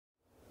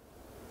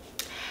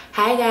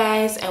Hi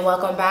guys, and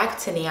welcome back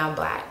to Neon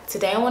Black.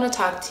 Today I want to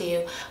talk to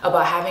you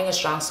about having a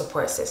strong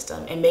support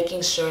system and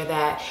making sure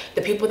that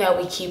the people that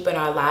we keep in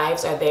our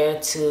lives are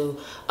there to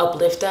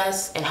uplift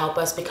us and help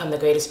us become the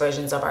greatest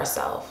versions of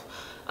ourselves.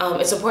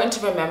 It's important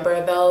to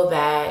remember though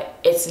that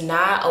it's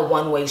not a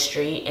one-way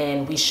street,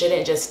 and we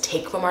shouldn't just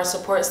take from our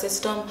support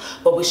system,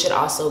 but we should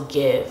also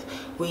give.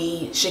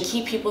 We should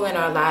keep people in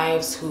our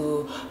lives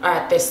who are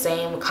at the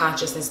same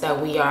consciousness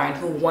that we are and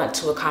who want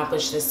to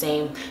accomplish the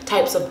same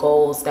types of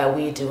goals that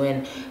we do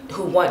and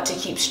who want to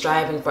keep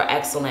striving for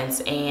excellence.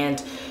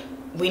 And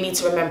we need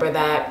to remember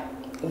that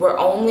we're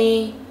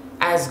only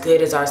as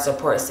good as our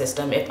support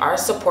system. If our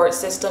support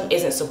system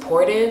isn't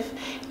supportive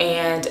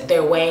and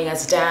they're weighing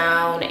us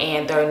down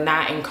and they're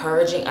not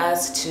encouraging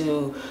us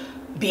to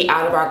be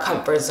out of our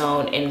comfort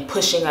zone and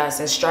pushing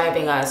us and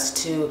striving us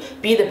to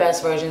be the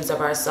best versions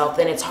of ourselves,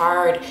 then it's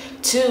hard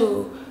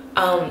to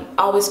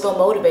always feel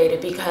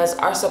motivated, because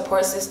our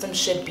support system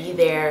should be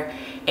there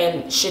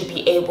and should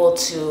be able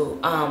to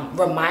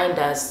remind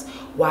us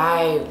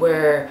why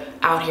we're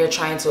out here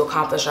trying to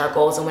accomplish our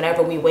goals. And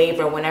whenever we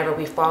waver, whenever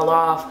we fall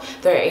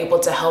off, they're able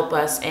to help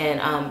us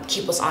and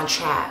keep us on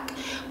track.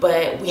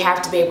 But we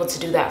have to be able to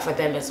do that for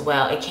them as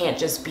well. It can't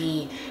just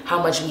be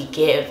how much we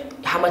give,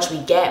 how much we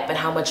get, but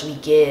how much we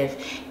give.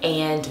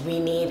 And we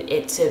need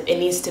it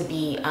needs to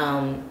be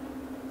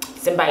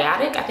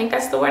symbiotic. I think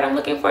that's the word I'm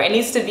looking for. It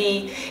needs to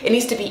be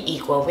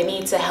equal. We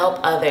need to help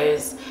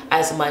others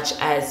as much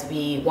as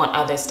we want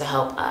others to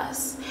help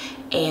us.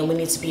 And we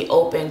need to be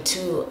open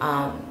to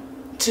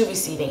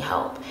receiving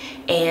help.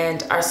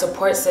 And our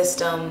support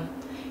system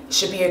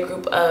should be a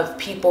group of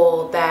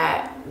people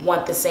that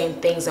want the same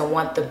things and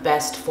want the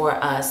best for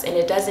us. And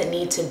it doesn't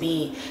need to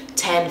be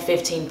 10,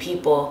 15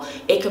 people.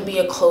 It can be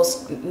a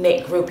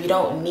close-knit group. You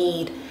don't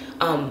need,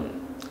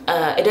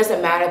 it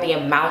doesn't matter the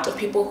amount of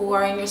people who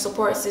are in your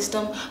support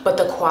system, but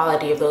the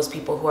quality of those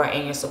people who are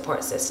in your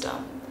support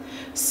system.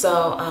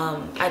 So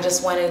I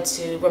just wanted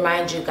to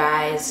remind you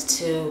guys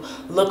to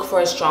look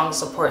for a strong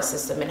support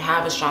system and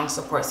have a strong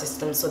support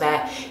system so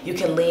that you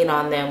can lean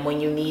on them when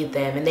you need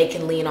them and they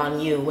can lean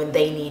on you when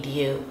they need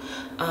you.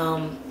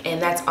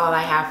 And that's all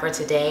I have for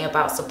today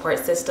about support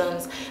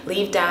systems.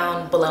 Leave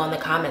down below in the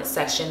comments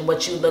section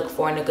what you look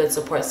for in a good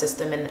support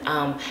system and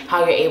how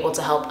you're able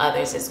to help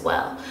others as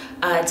well.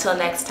 Until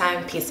next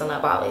time, peace and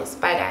love always.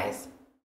 Bye guys.